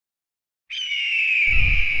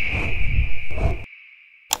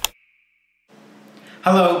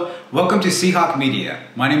Hello, welcome to Seahawk Media.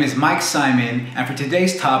 My name is Mike Simon, and for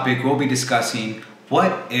today's topic, we'll be discussing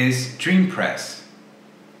what is DreamPress.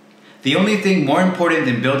 The only thing more important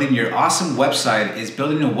than building your awesome website is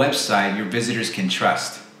building a website your visitors can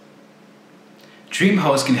trust.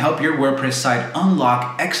 DreamHost can help your WordPress site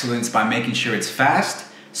unlock excellence by making sure it's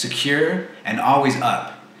fast, secure, and always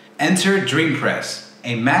up. Enter DreamPress,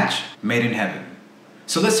 a match made in heaven.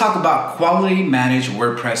 So let's talk about quality managed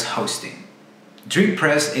WordPress hosting.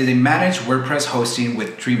 DreamPress is a managed WordPress hosting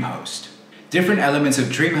with DreamHost. Different elements of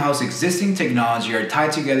DreamHost's existing technology are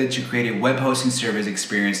tied together to create a web hosting service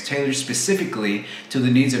experience tailored specifically to the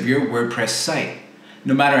needs of your WordPress site,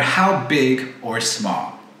 no matter how big or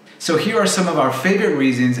small. So here are some of our favorite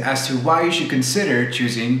reasons as to why you should consider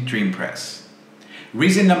choosing DreamPress.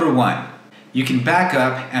 Reason number 1, you can back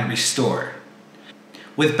up and restore.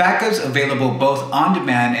 With backups available both on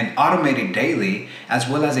demand and automated daily, as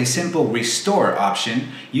well as a simple restore option,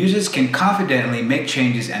 users can confidently make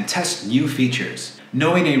changes and test new features,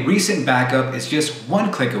 knowing a recent backup is just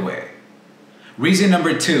one click away. Reason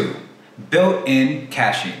number 2, built-in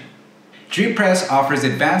caching. DreamPress offers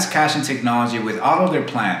advanced caching technology with auto-alert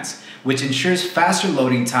plans, which ensures faster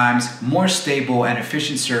loading times, more stable and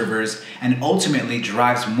efficient servers, and ultimately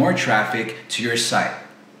drives more traffic to your site.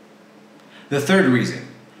 The third reason,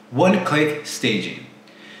 one-click staging.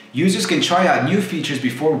 Users can try out new features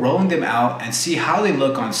before rolling them out and see how they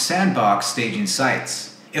look on sandbox staging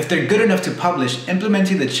sites. If they're good enough to publish,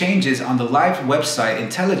 implementing the changes on the live website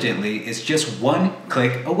intelligently is just one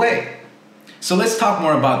click away. So let's talk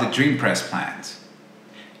more about the DreamPress plans.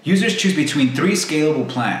 Users choose between 3 scalable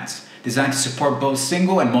plans designed to support both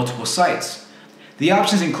single and multiple sites. The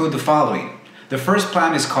options include the following. The first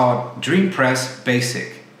plan is called DreamPress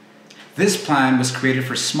Basic. This plan was created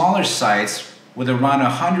for smaller sites with around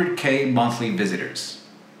 100K monthly visitors.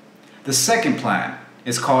 The second plan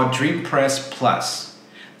is called DreamPress Plus.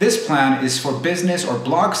 This plan is for business or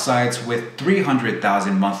blog sites with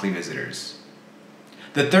 300,000 monthly visitors.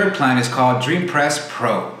 The third plan is called DreamPress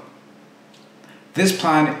Pro. This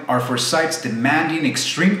plan are for sites demanding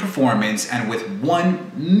extreme performance and with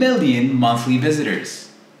 1 million monthly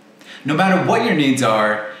visitors. No matter what your needs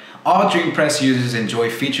are, all DreamPress users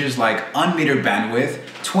enjoy features like unmetered bandwidth,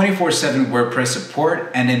 24/7 WordPress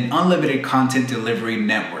support, and an unlimited content delivery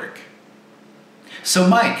network. So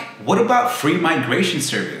Mike, what about free migration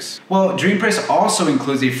service? Well, DreamPress also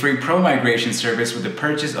includes a free pro migration service with the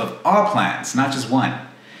purchase of all plans, not just one,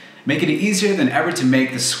 making it easier than ever to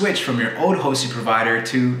make the switch from your old hosting provider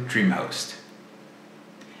to DreamHost.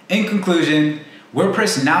 In conclusion,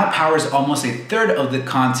 WordPress now powers almost a third of the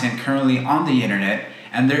content currently on the internet,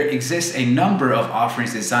 and there exists a number of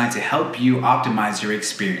offerings designed to help you optimize your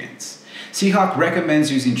experience. Seahawk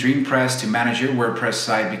recommends using DreamPress to manage your WordPress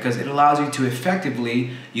site because it allows you to effectively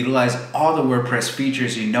utilize all the WordPress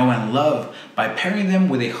features you know and love by pairing them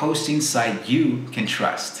with a hosting site you can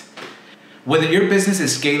trust. Whether your business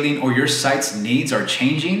is scaling or your site's needs are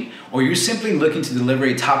changing, or you're simply looking to deliver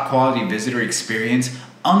a top quality visitor experience,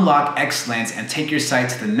 unlock excellence and take your site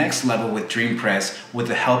to the next level with DreamPress with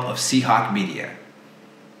the help of Seahawk Media.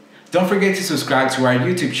 Don't forget to subscribe to our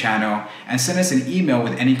YouTube channel and send us an email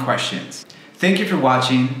with any questions. Thank you for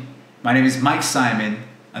watching. My name is Mike Simon.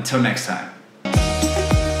 Until next time.